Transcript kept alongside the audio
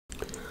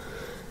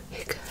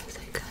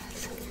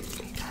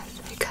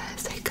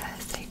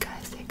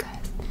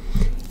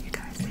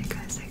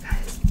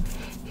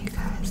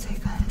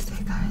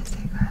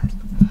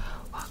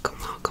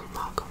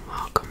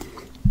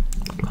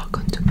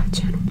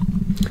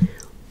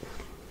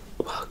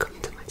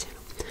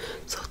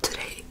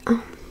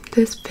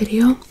this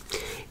video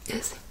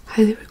is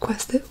highly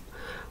requested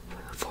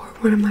for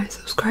one of my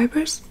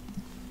subscribers.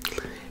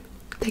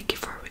 Thank you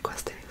for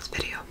requesting this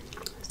video.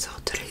 So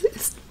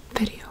today's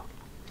video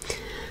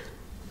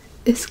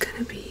is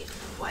gonna be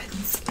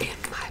what's in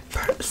my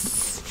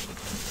purse.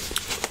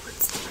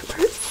 What's in my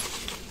purse?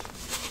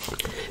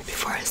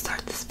 Before I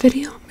start this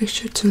video, make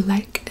sure to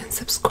like and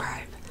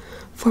subscribe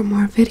for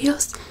more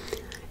videos,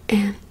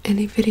 and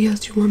any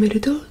videos you want me to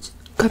do,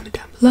 comment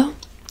down below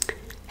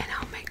and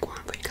I'll make one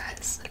for you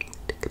guys.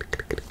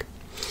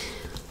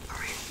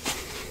 Alright,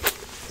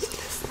 so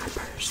this is my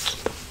purse.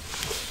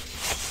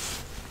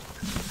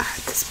 I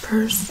had this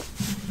purse at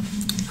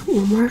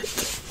Walmart.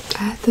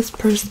 I had this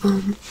purse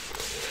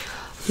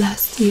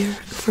last year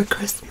for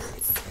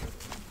Christmas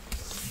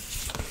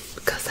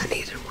because I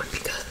needed one,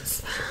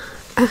 because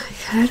I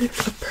had a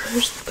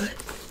purse but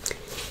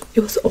it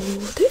was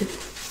old, and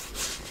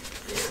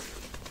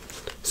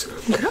so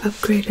I'm gonna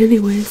upgrade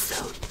anyway.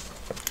 So,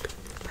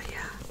 but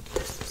yeah,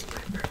 this is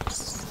my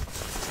purse.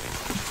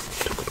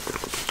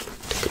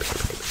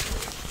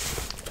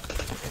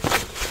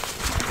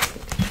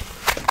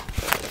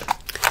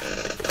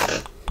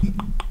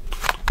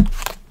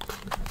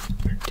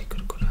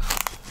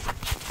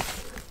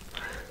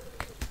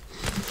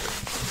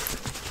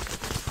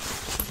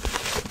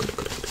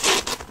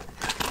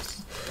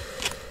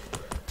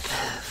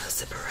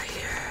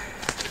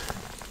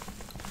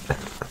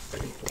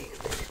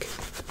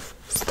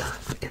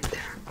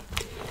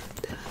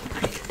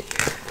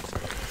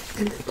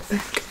 And at the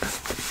back of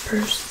the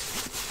purse,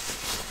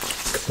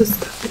 put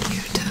stuff in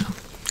here too.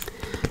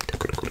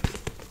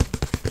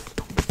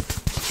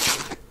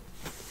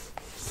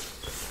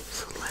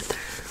 So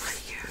leather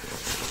right here.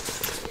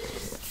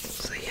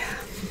 So yeah,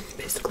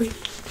 basically,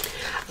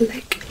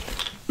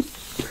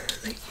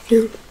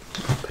 you know,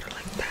 put it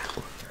like that.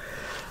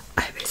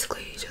 I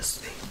basically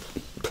just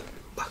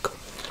buckle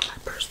my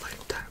purse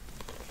like that.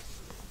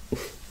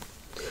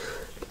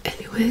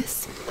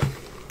 Anyways.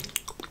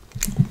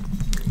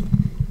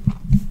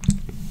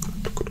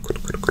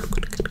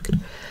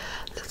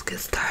 Let's get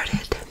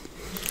started.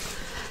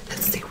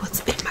 Let's see what's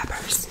in my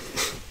purse.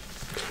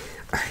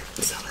 Alright,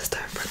 so let's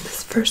start from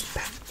this first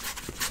bag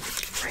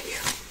right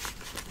here.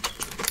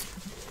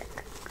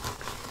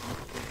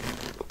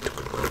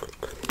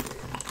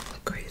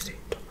 Look crazy.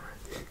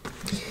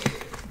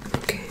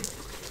 Okay.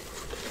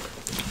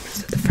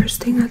 So the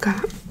first thing I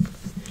got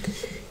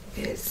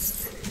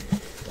is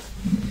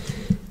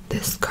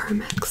this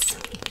Carmex.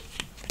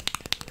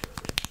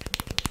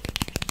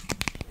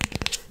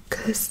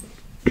 Because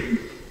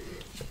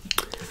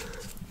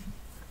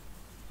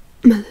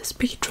my lips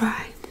be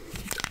dry,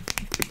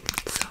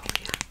 so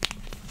yeah.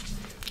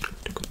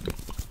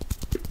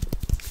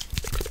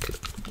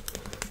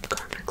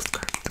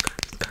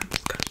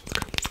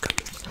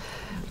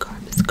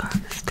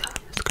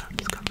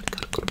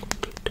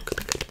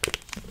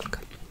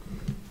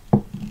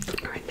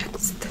 Alright,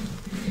 next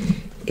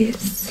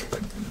is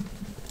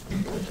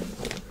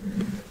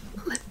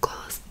lip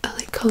gloss. I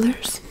like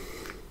colors.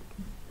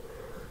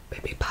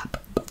 Baby Pop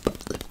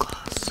lip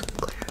gloss,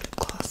 clear lip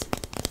gloss,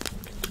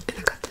 and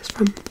I got this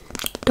from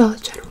Dollar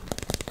General.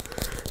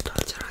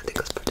 Dollar General, I think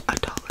it was for $1.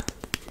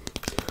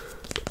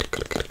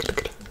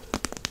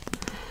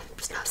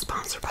 It's not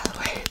sponsored, by the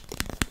way.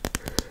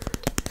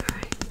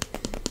 Alright.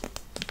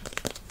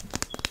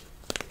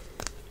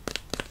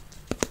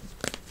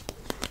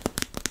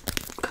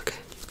 Okay.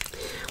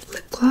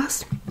 Lip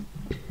gloss.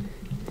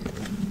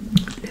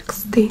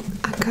 Next thing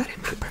I got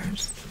in my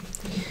purse.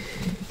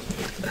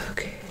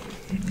 Okay.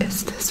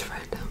 It's this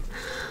random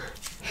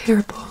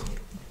hairball.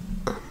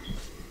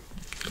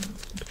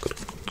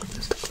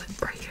 Just a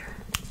clip right here.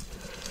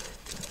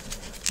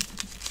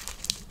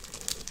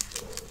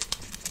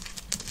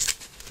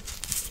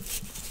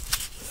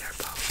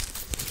 Hairball.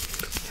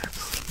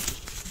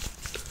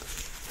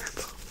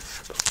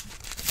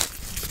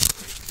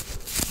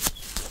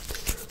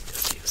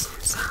 Just use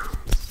some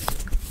sounds.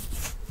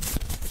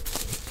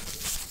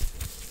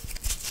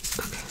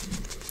 Okay.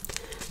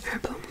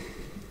 Hairball.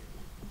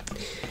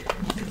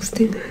 Next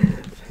thing I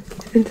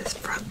have in this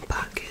front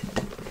pocket,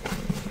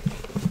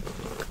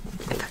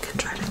 if I can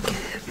try to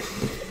get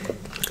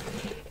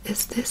it,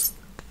 is this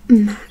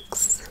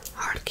Max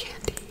Hard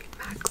Candy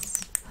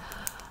Max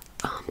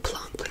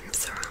plumping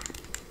serum.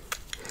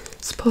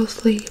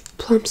 Supposedly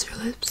plumps your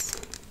lips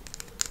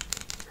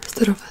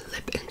instead of a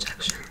lip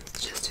injection.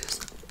 Just use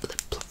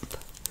lip plump.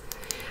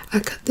 I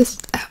got this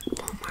at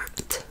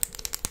Walmart.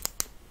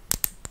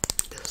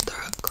 This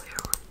dark clear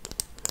one.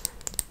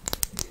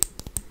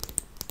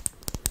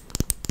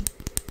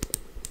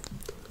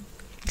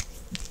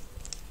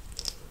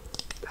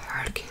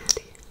 Hard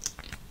candy.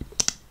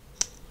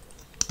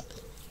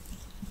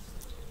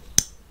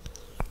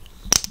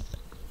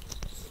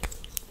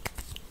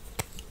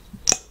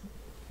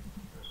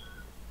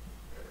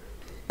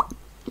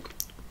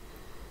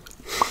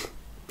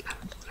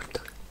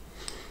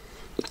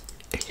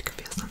 And you can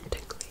feel some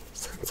tingly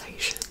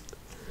sensation.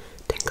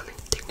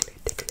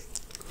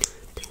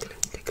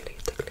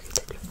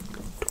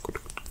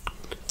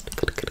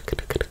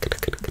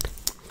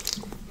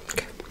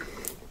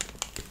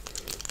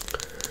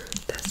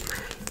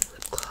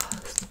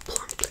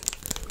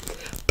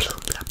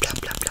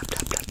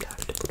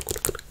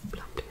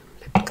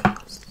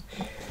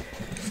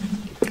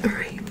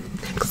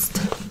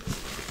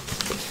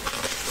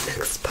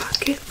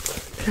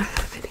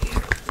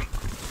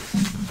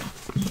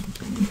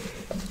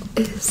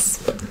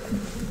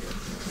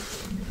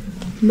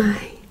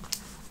 my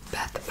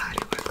Bath and Body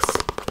Works,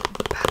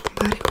 Bath and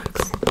Body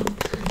Works,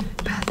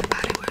 Bath and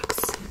Body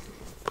Works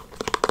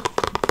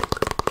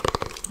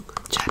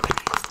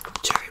Japanese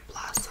Cherry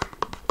Blossom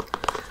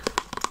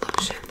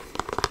Lotion.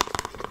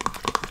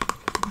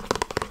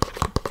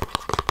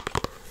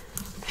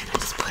 And I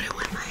just put it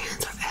when my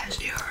hands are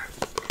ashy or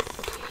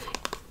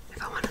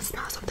if I want to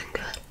smell something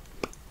good.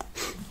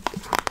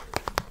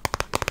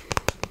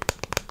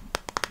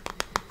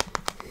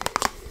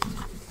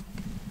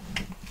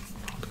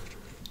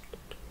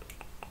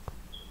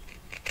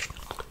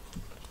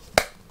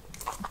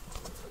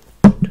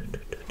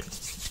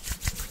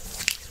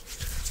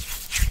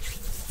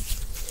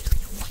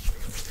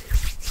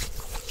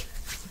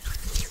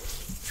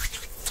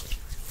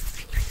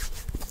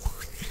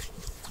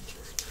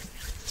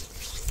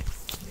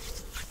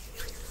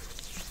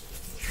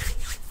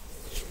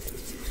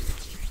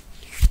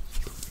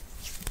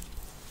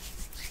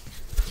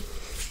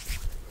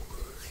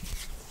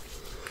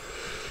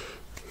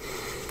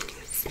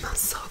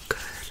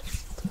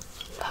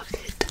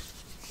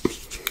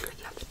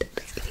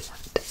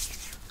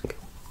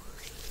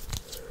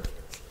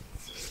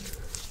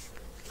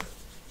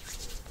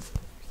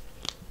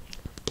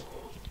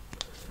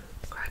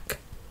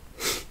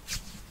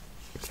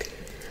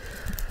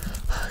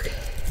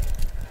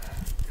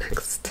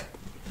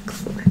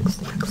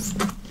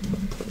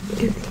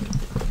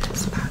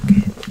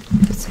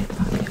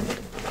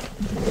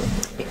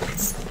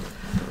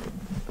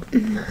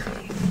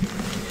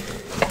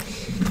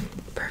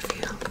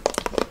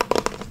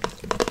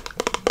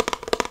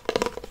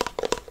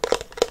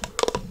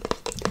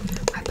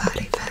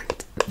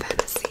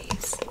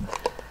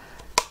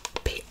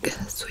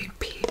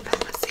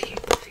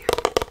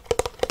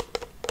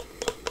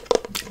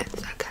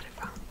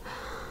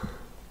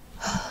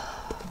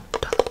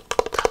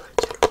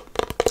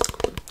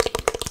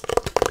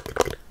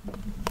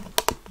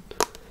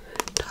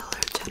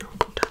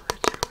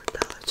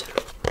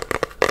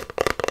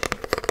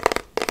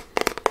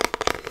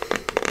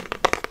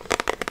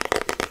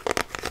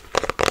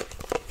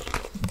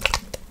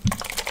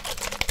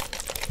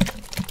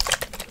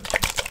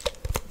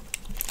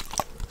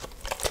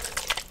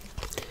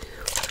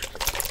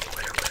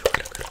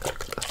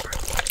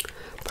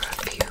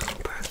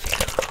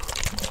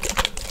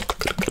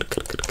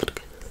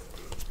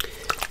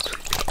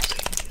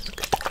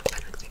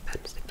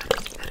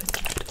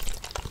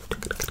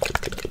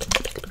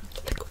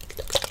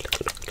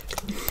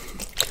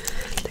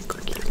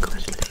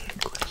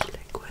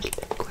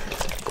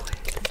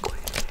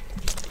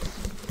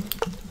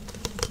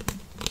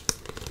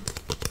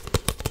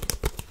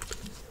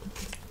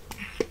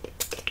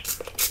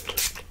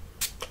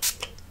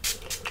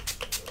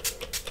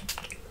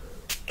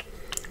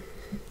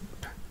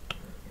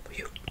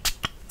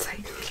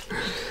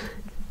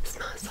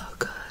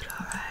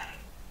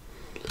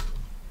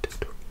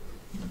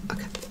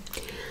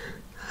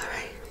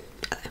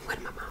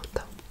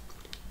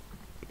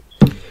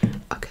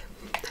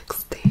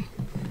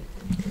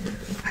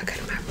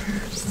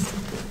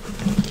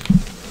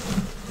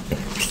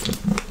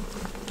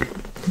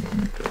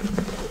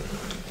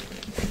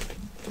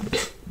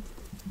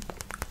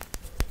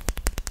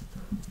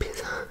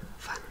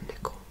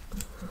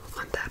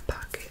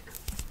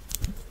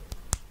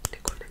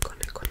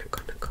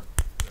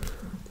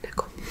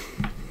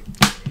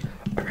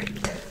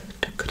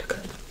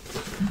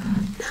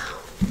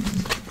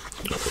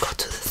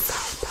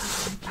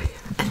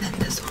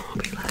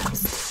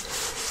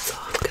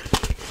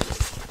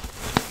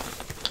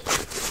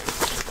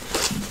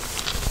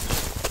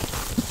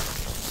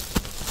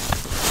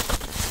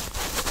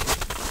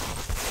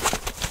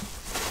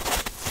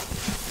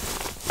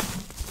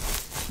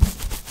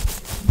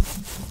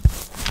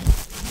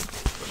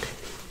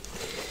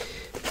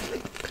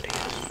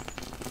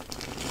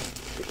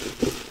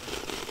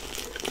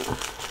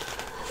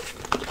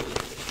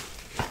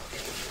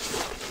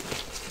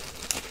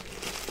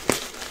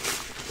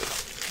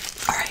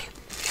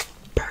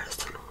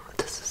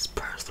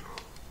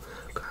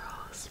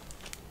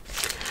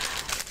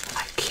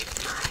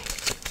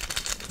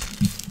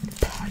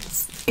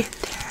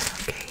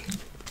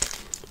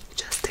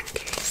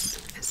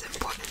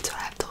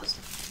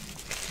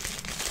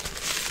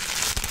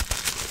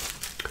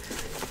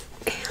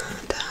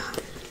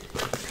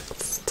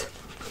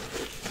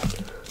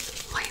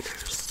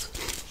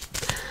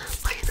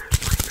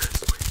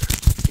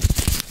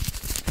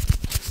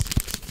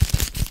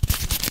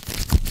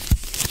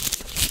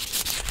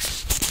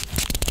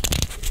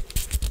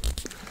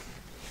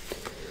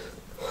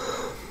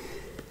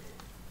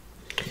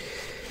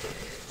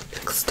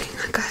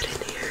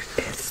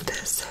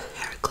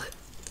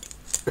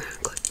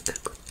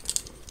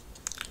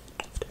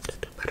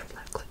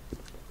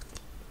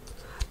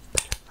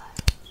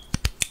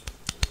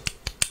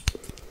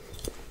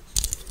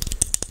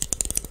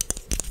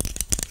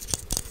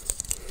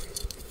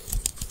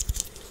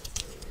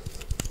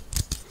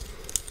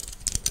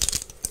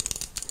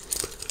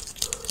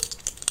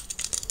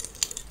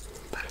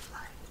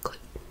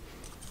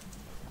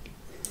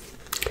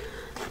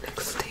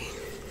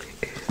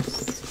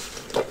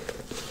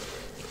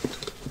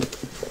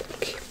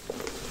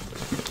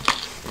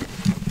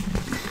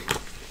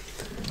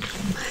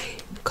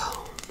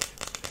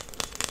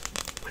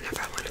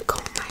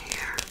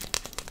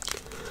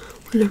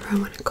 whenever I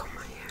want to comb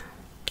my hair.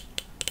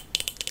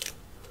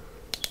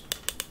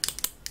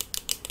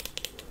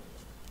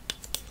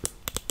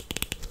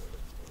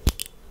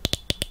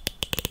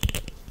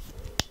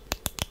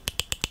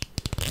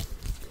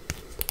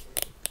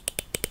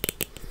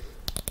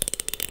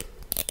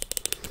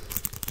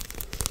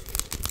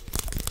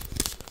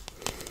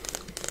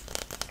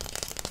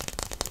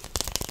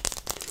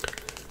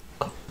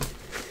 Cool.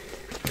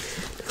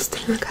 Next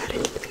thing I got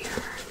in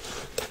here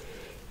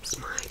is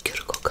my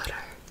cuticle cutter.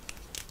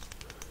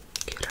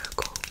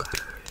 Cuticle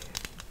cutter.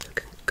 I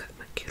can cut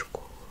my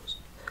cuticles.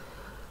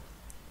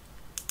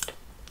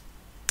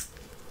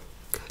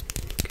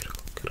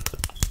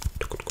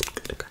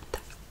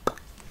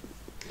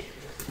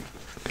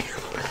 And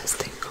the last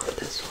thing on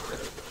this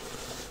one,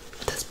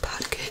 this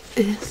pocket,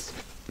 is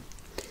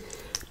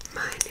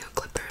my nail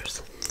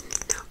clippers.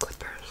 Nail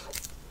clippers.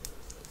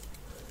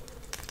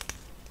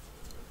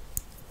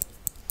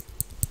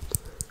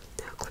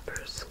 Nail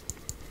clippers.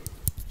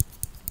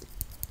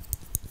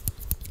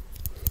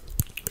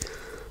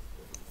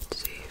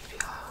 See if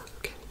y'all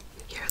can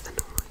hear the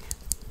noise.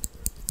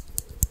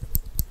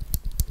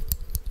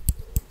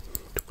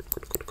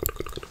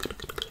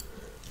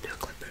 Nail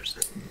clippers.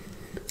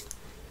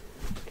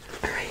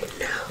 Alright,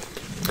 now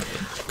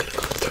I'm gonna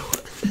go through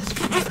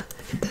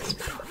in this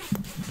middle.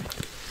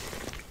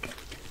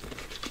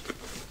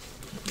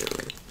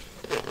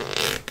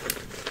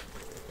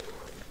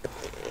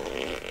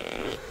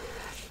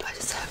 I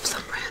just have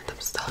some random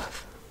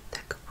stuff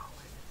that could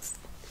always.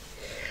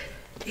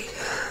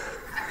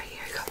 Yeah. Alright,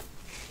 here we go.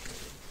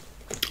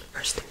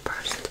 First thing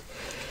first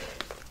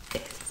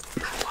is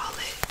my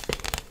wallet.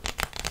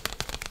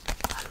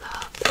 I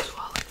love this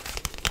wallet.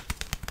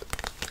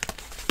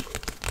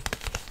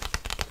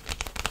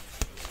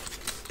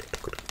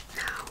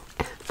 Now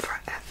and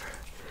forever.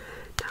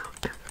 Now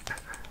and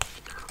forever.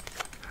 Now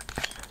and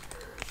forever.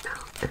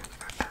 Now and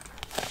forever.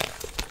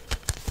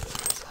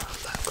 So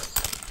looks.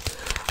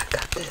 I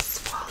got this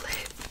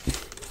wallet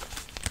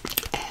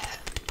at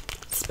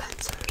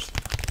Spencer's.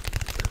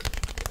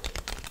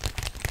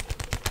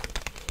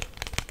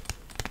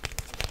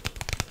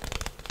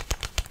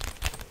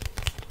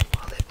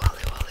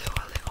 Wallet.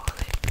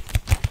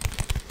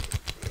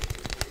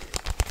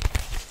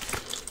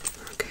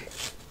 Okay.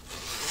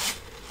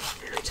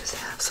 And I just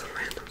have some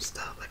random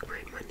stuff like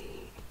my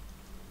money,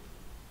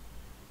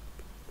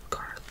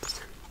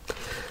 cards, and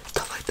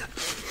stuff like that.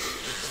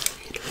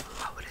 You know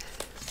how it is.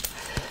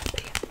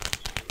 But yeah,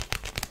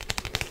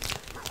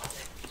 my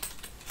wallet.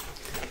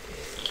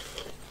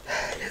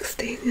 Next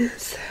thing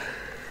is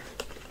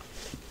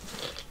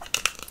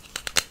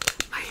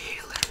my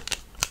inhaler.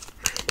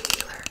 My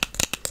inhaler.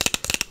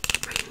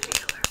 My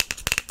inhaler.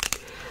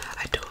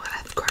 I do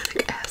have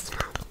chronic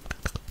asthma.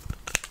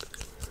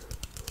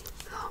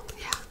 Oh,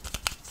 yeah.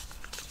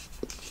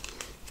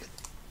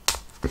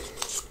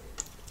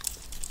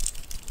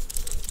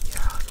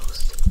 Here are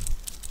those.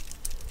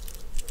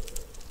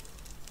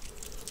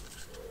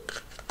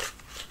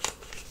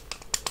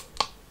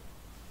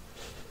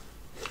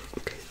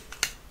 Okay.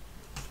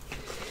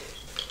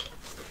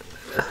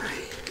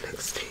 Alright,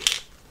 next thing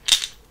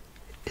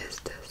is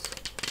this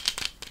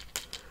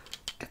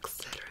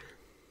Excedrin.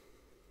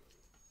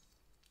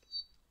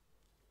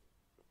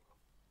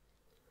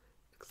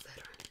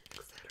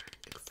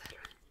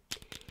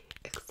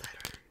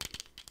 Excedrin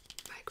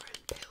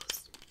migraine pills.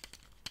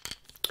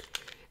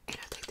 And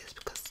I take this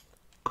because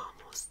not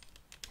almost,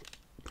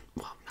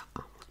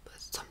 but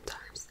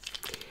sometimes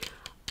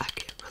I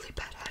get really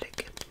bad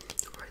headache, and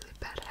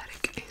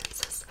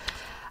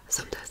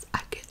sometimes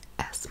I get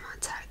asthma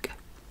attack.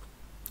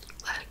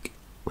 Like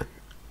when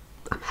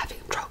I'm having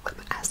trouble with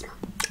my asthma,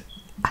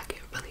 I get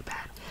really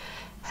bad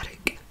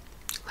headache.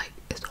 Like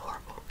it's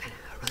horrible, and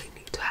I really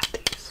need to have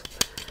these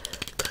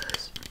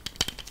because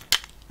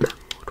my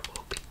mood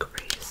will be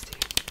crazy.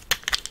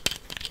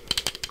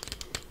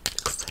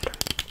 Etc.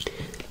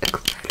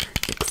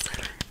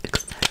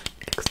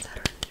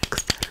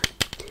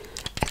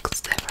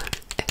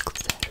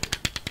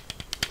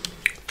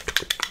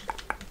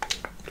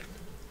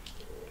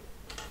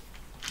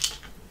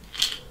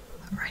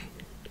 Right.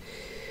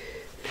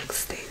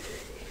 Next thing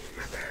in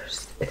my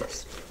purse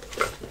is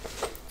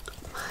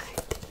my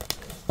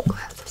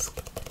glasses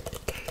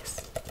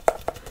case.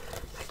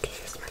 My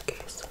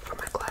case for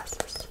my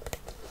glasses.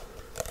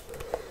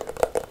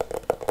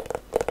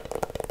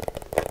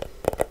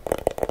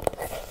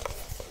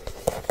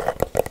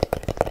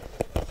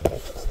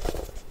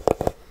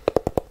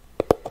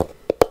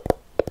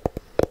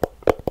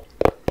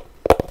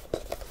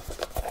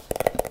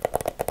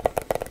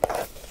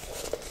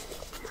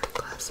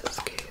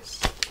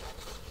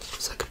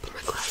 So I can put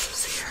my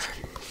glasses here.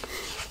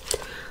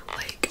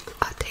 Like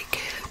I take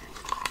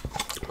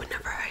it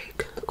whenever I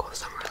go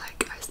somewhere,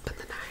 like I spend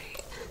the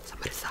night at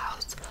somebody's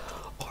house,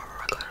 or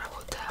I go to a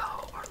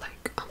hotel, or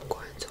like I'm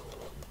going to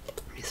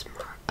amusement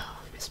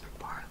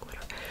park,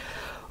 whatever,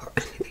 or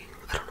anything.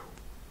 I don't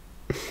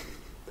know.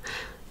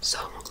 So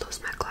I won't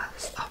lose my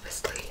glass.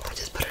 Obviously, I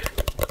just put it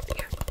in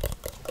here.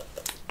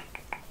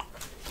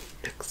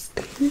 Next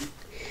thing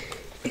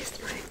is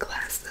my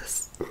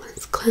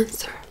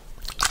cleanser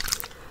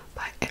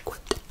by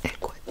Equid. I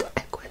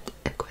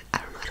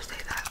don't know how to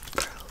say that,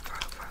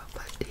 bro,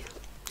 but yeah.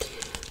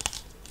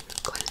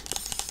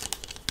 Cleanse.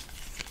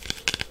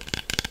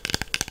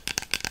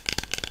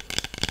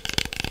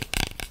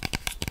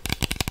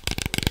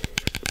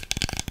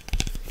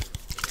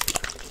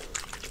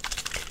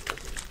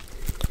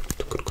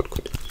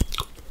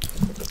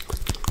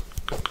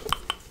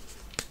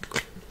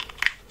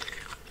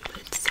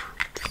 It sounds.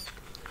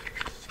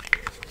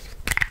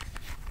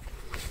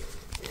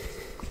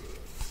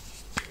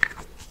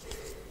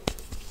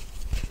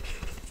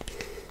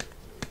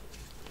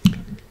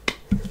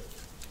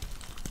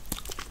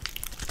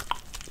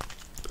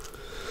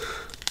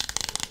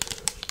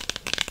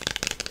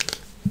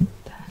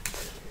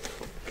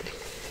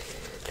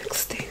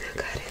 Next thing I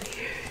got in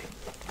here,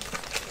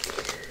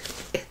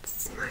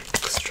 it's my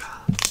extra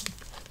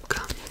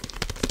gum,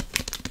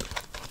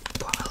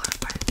 Polar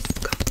Bites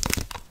gum.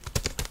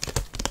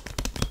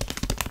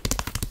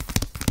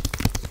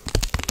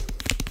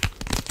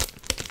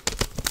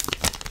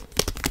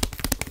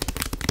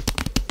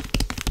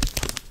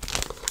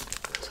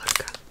 That's what I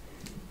got.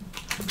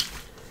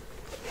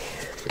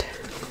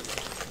 And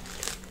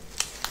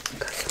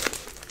got some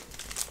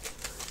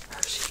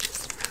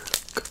Hershey's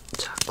milk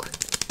chocolate.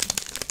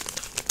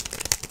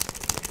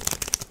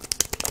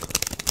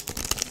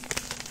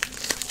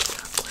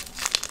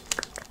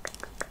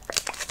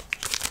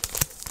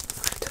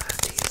 I do have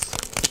these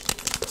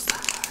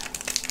beside.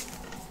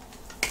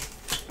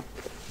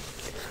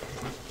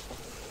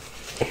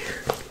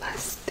 And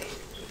last thing,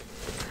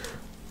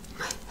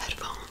 my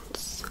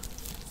headphones.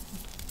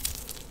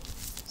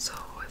 So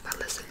if I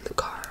listen in the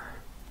car,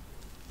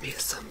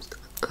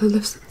 I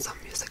listen to some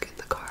music in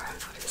the car,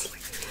 obviously,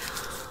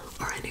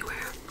 or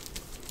anywhere.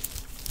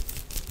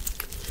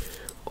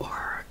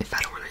 Or if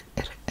I don't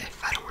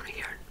want to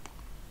hear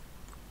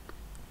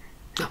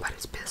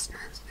nobody's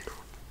business, you know,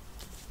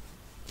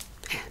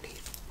 any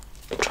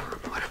drama,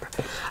 whatever,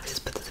 I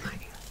just put this in my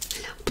ear,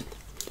 you know,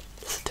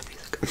 listen to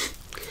music.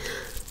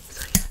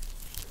 So yeah,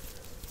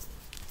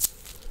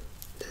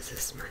 this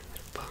is my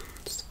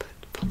headphones.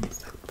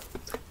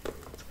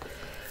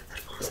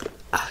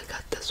 I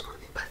got this one,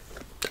 but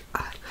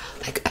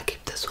I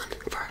keep this one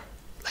for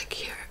like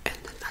here, and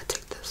then I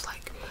take this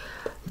like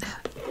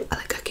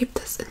I keep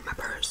this in my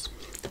purse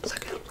so I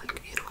can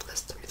like, you know,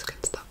 listen to music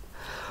and stuff,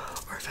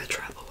 or if I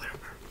travel,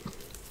 whatever.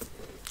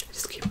 I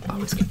just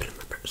always keep it in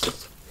my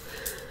purse.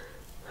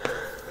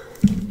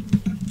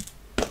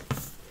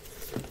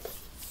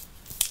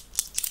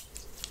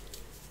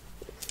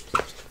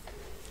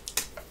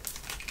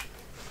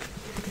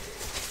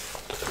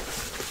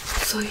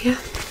 So yeah,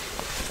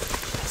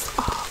 that's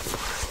all for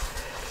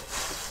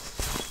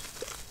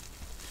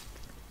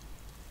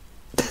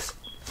this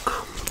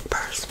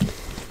purse.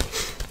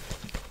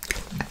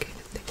 I can't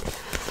even think,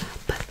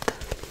 but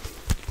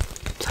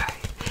sorry.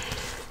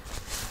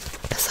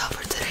 That's all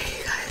for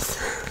today, guys.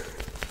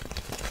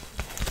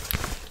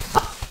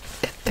 Oh,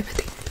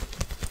 everything.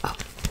 Oh,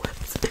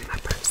 what's in my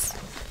purse?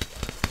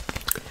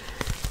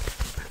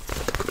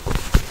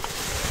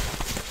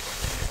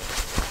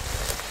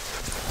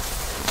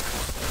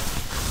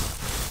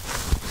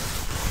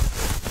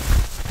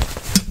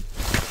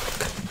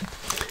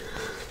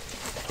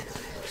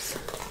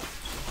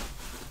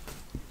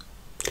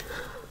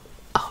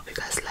 I hope you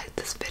guys liked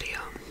this video.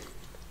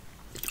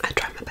 I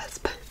tried my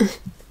best, but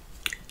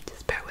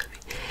just bear with me.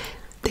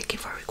 Thank you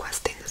for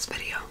requesting this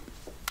video,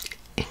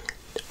 and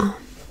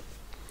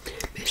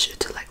make sure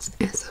to like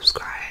and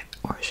subscribe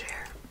or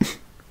share,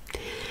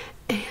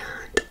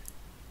 and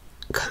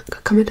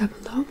comment down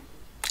below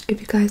if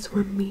you guys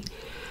want me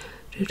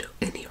to do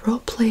any role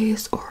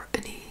plays or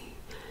any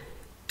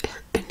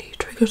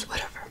triggers,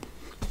 whatever.